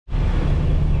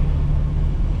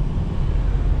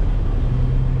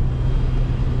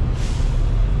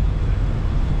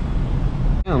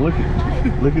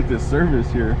Look at this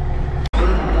service here.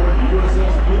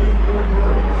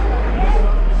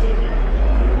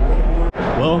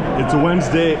 Well, it's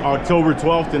Wednesday, October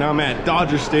 12th, and I'm at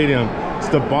Dodger Stadium. It's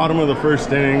the bottom of the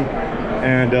first inning,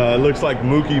 and it looks like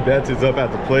Mookie Betts is up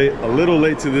at the plate. A little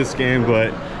late to this game, but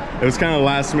it was kind of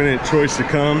last minute choice to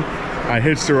come. I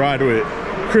hitched a ride with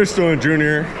Crystal and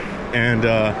Junior, and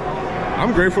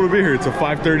I'm grateful to be here. It's a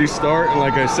 5:30 start, and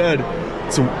like I said,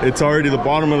 it's already the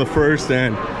bottom of the first,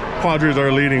 and Padres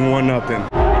are leading 1-0.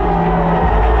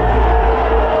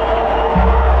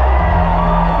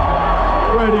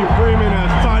 Freddie Freeman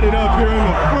has tied it up here in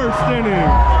the first inning.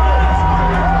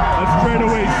 A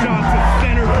straightaway shot to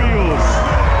center field.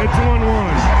 It's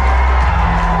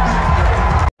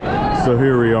 1-1. So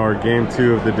here we are, game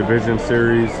 2 of the division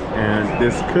series, and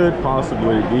this could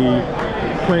possibly be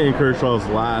Clayton Kershaw's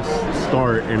last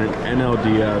start in an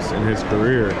NLDS in his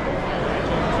career.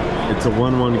 It's a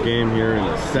 1-1 game here in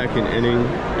the second inning,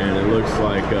 and it looks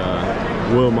like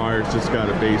Will Myers just got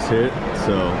a base hit.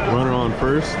 So runner on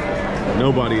first,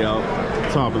 nobody out,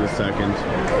 top of the second.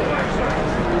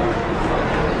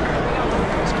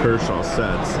 As Kershaw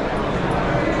sets.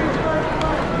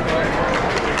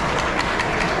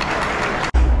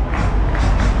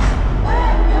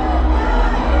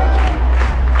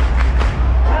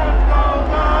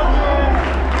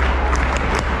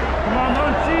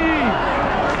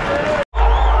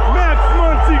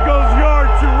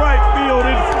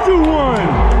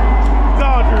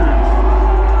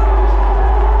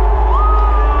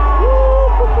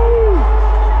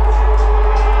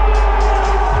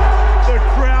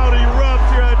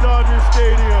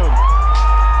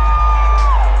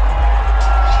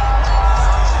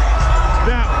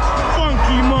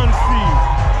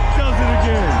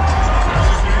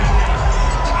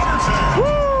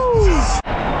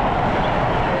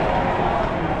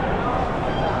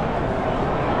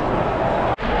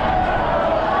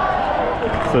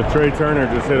 So Trey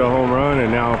Turner just hit a home run, and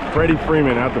now Freddie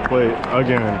Freeman at the plate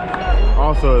again.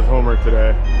 Also his homer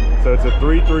today. So it's a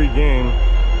 3-3 game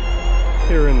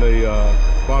here in the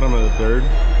bottom of the third.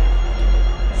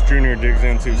 As Junior digs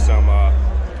into some,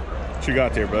 what you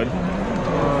got there, bud?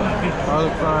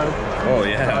 Garlic fries. Oh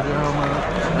yeah. Dodger helmet,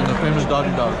 and the famous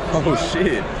Dodger dog. Oh shit,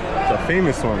 it's a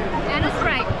famous one. And a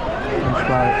Sprite. And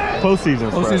Sprite.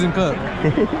 Postseason Sprite. Postseason cup.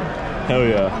 Hell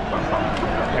yeah.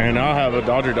 And I'll have a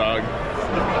Dodger dog.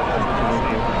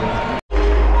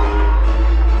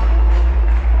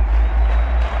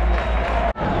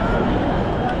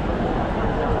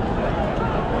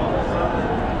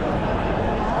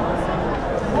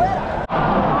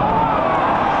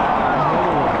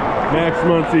 Max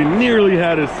Muncy nearly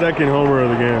had his second homer of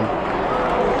the game.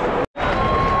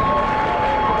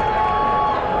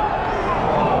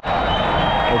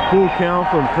 A full count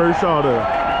from Kershaw to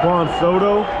Juan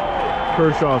Soto.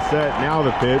 Kershaw set, now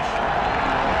the pitch.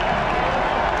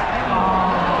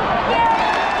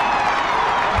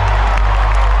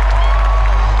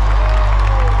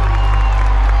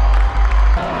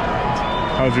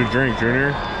 How's your drink,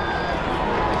 Junior?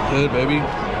 Good, baby.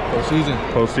 Postseason.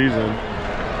 Postseason.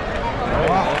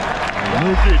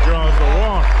 Mookie draws the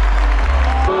walk.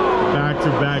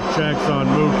 Back-to-back checks on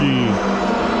Mookie.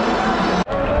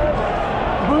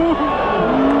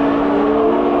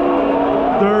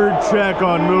 Third check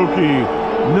on Mookie.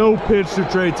 No pitch to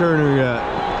Trey Turner yet.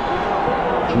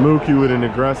 Mookie with an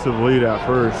aggressive lead at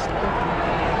first.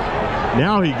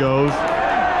 Now he goes.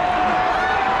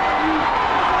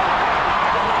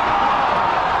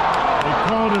 They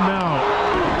called him out.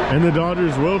 And the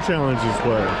Dodgers will challenge this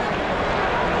play.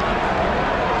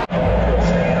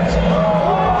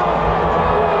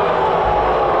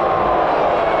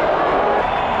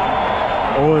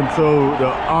 Oh, and so the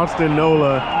Austin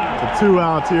Nola, the 2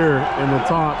 outs here in the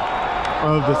top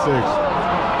of the 6th.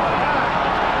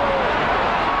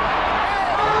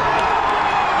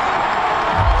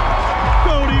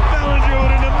 Cody Bellinger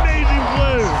with an amazing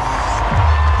play.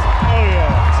 Oh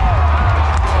yeah.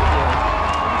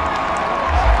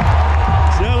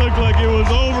 That looked like it was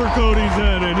over Cody's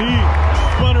head, and he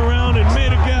spun around and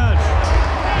made a catch.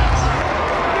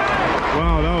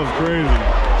 Wow, that was crazy.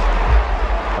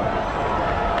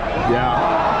 Yeah.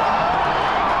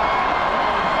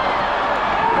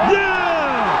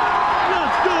 Yeah!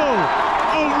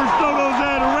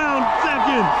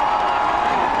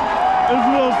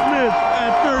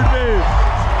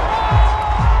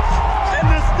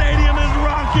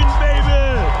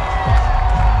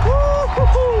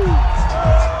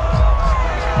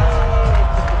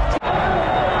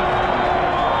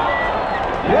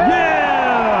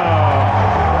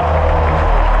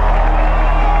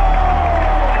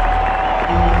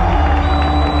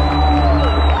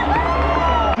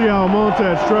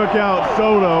 had struck out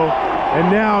Soto,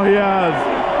 and now he has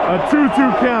a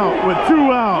 2-2 count with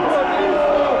 2 outs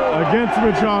against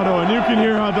Machado, and you can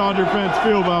hear how Dodger fans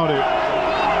feel about it.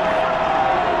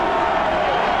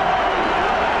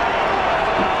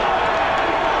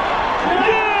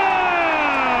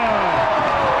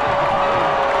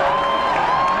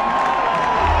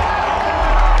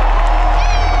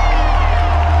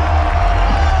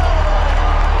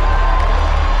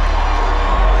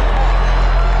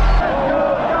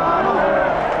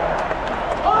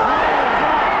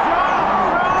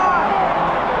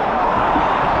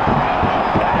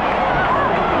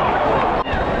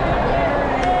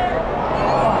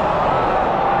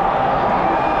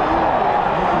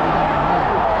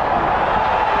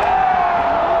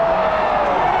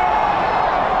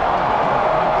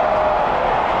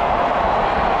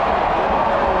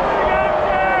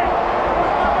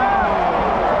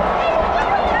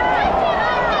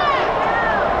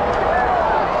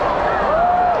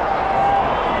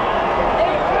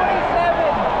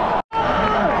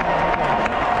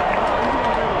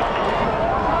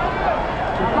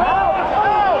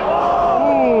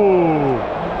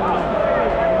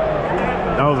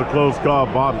 Close call.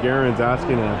 Bob Guerin's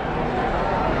asking to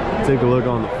take a look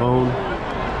on the phone.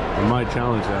 We might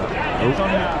challenge that. Oh,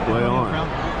 play on.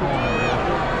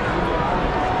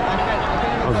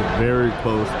 That was a very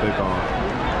close pickoff.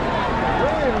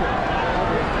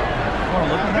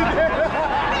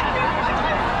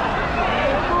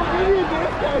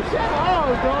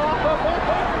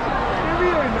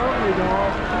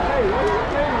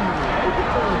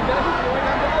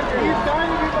 He's trying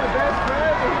to be my best friend.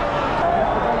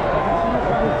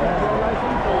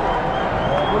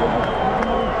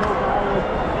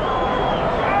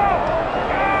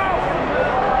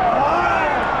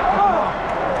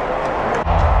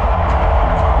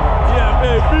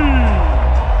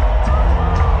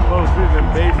 Postseason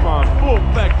baseball in full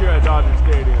effect here at Dodger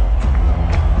Stadium.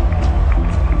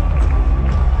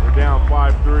 We're down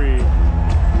 5-3,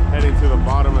 heading to the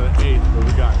bottom of the 8th, but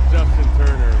we got Justin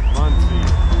Turner, Muncy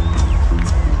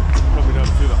coming up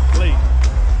to the plate.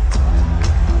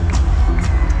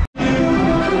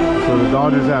 So the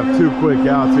Dodgers have 2 quick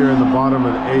outs here in the bottom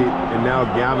of the 8th, and now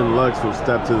Gavin Lux will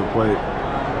step to the plate.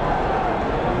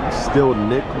 Still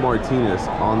Nick Martinez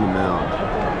on the mound.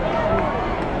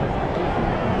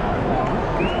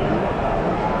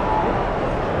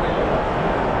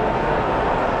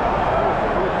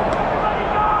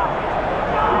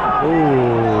 Ooh.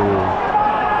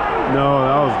 No,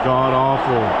 that was god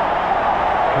awful.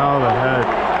 How the heck?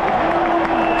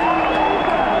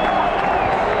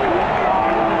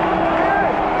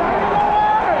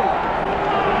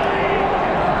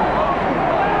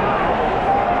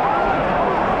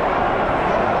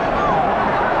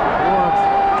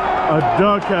 A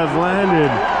duck has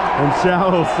landed in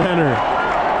shallow center.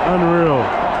 Unreal.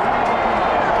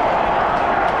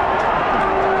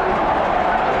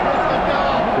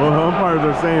 Well, umpires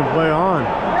are saying play on.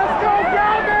 Let's go,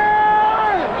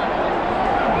 Gavin!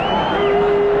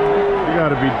 You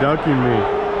gotta be ducking me.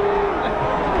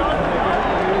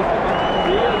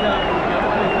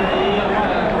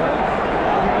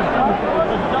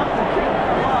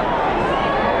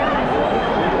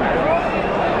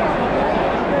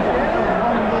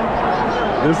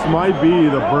 This might be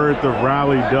the birth of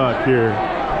Rally Duck here.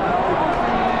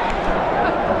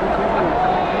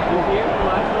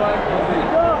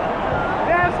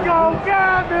 Let's go,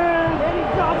 Gavin!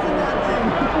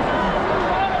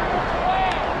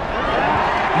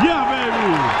 Yeah,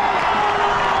 baby!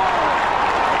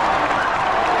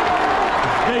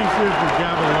 Base here for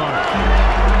Gavin Lux.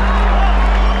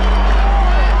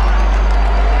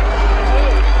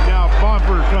 Now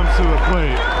Bumper comes to the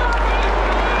plate.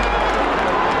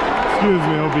 Excuse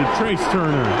me, it'll be Trace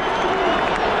Turner.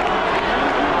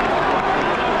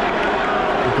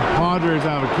 But the Padres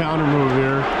have a counter move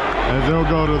here as they'll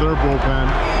go to their bullpen.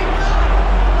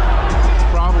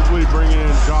 Probably bringing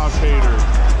in Josh Hader.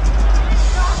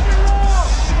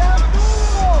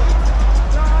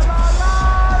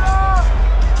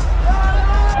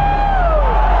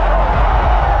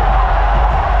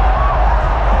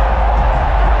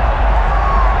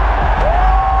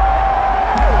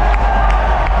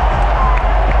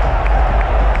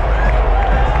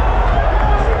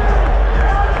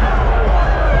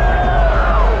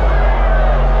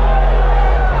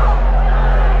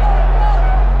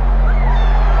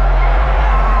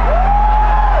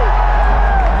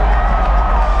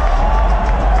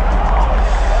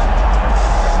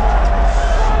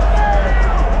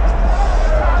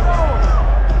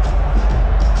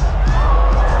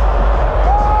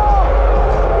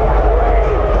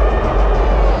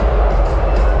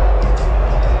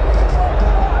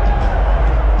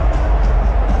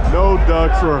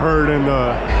 hurt in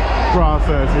the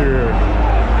process here.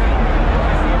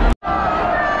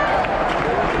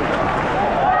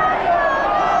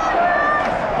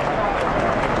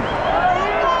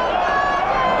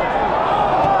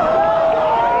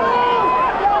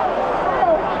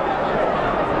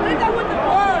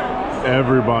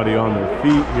 Everybody on their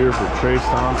feet here for Trace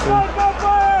Thompson.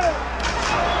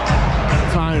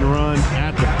 Tie and run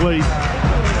at the plate.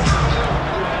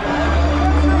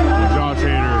 And Josh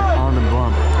Hader on the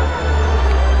bump.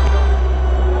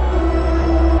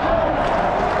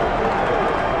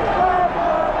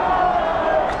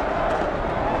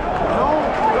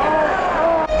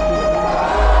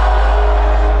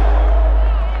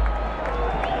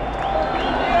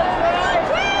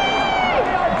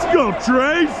 Let's go,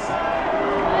 Trace!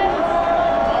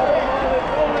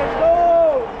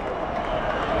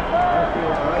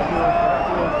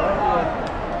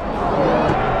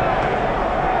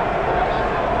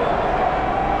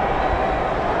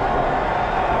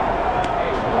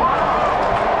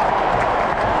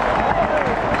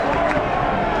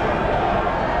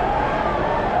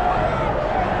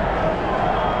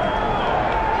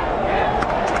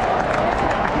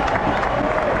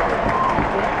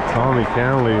 Tommy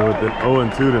Canley with an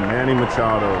 0-2 to Manny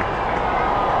Machado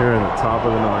here in the top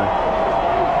of the ninth.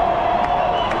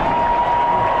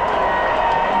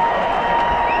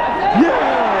 Yeah!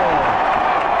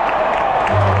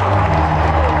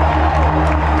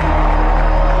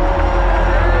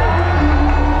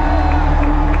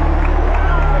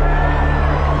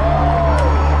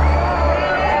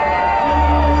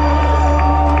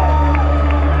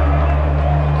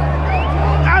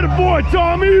 Attaboy,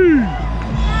 Tommy!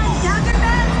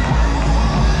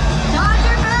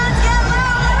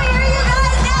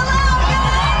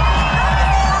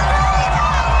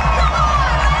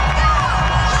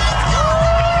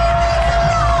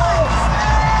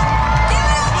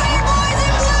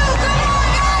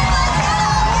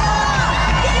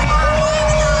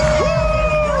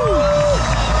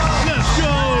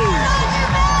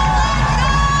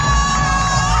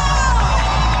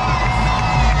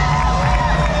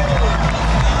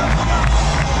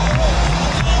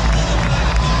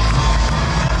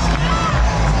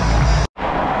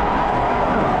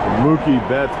 Mookie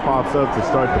Betts pops up to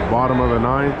start the bottom of the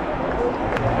ninth.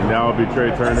 And that will be Trey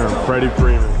Turner and Freddie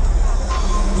Freeman.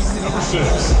 Number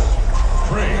 6,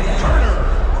 Trey Turner.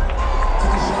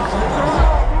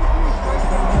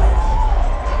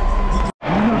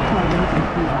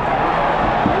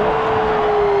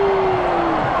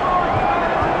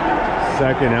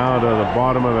 Second out of the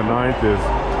bottom of the ninth is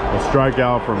a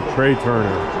strikeout from Trey Turner.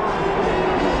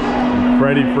 And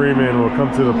Freddie Freeman will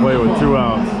come to the plate with 2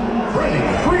 outs.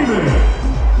 Freddie Freeman.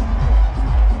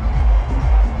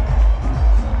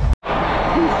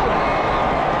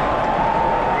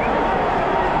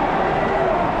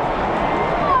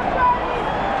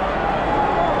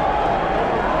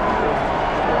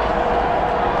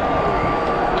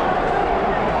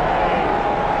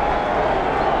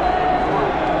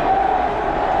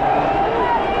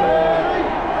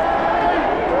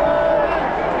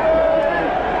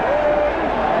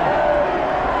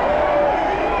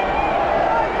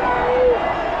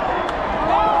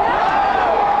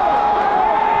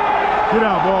 Get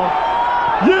out, ball.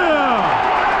 Yeah!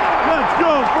 Let's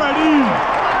go, Freddie!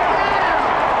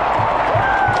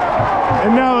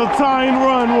 And now the tying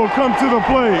run will come to the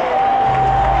plate.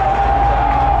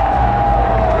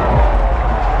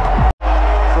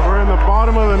 So we're in the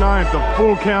bottom of the ninth, the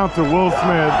full count to Will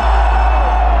Smith,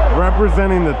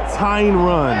 representing the tying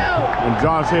run, and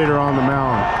Josh Hader on the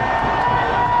mound.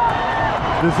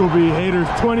 This will be Hader's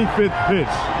 25th pitch.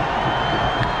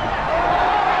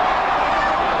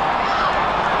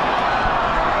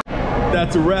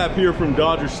 That's a wrap here from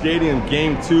Dodger Stadium.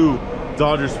 Game 2,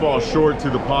 Dodgers fall short to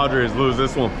the Padres, lose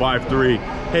this one 5-3.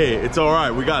 Hey, it's all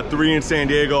right. We got 3 in San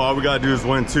Diego. All we gotta do is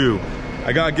win 2.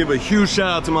 I gotta give a huge shout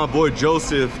out to my boy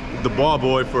Joseph, the ball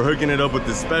boy, for hooking it up with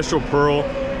this special pearl.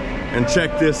 And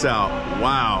check this out.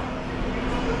 Wow,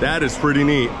 that is pretty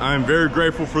neat. I'm very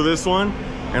grateful for this one.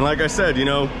 And like I said, you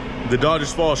know, the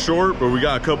Dodgers fall short, but we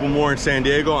got a couple more in San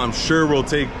Diego. I'm sure we'll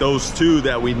take those 2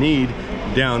 that we need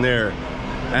down there.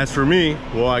 As for me,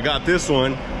 well, I got this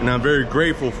one and I'm very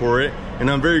grateful for it, and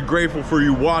I'm very grateful for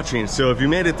you watching. So if you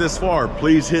made it this far,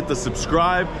 please hit the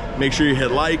subscribe, make sure you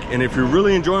hit like, and if you're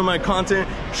really enjoying my content,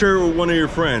 share it with one of your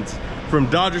friends. From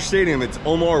Dodger Stadium, it's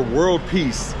Omar, world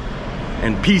peace,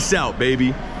 and peace out,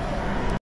 baby.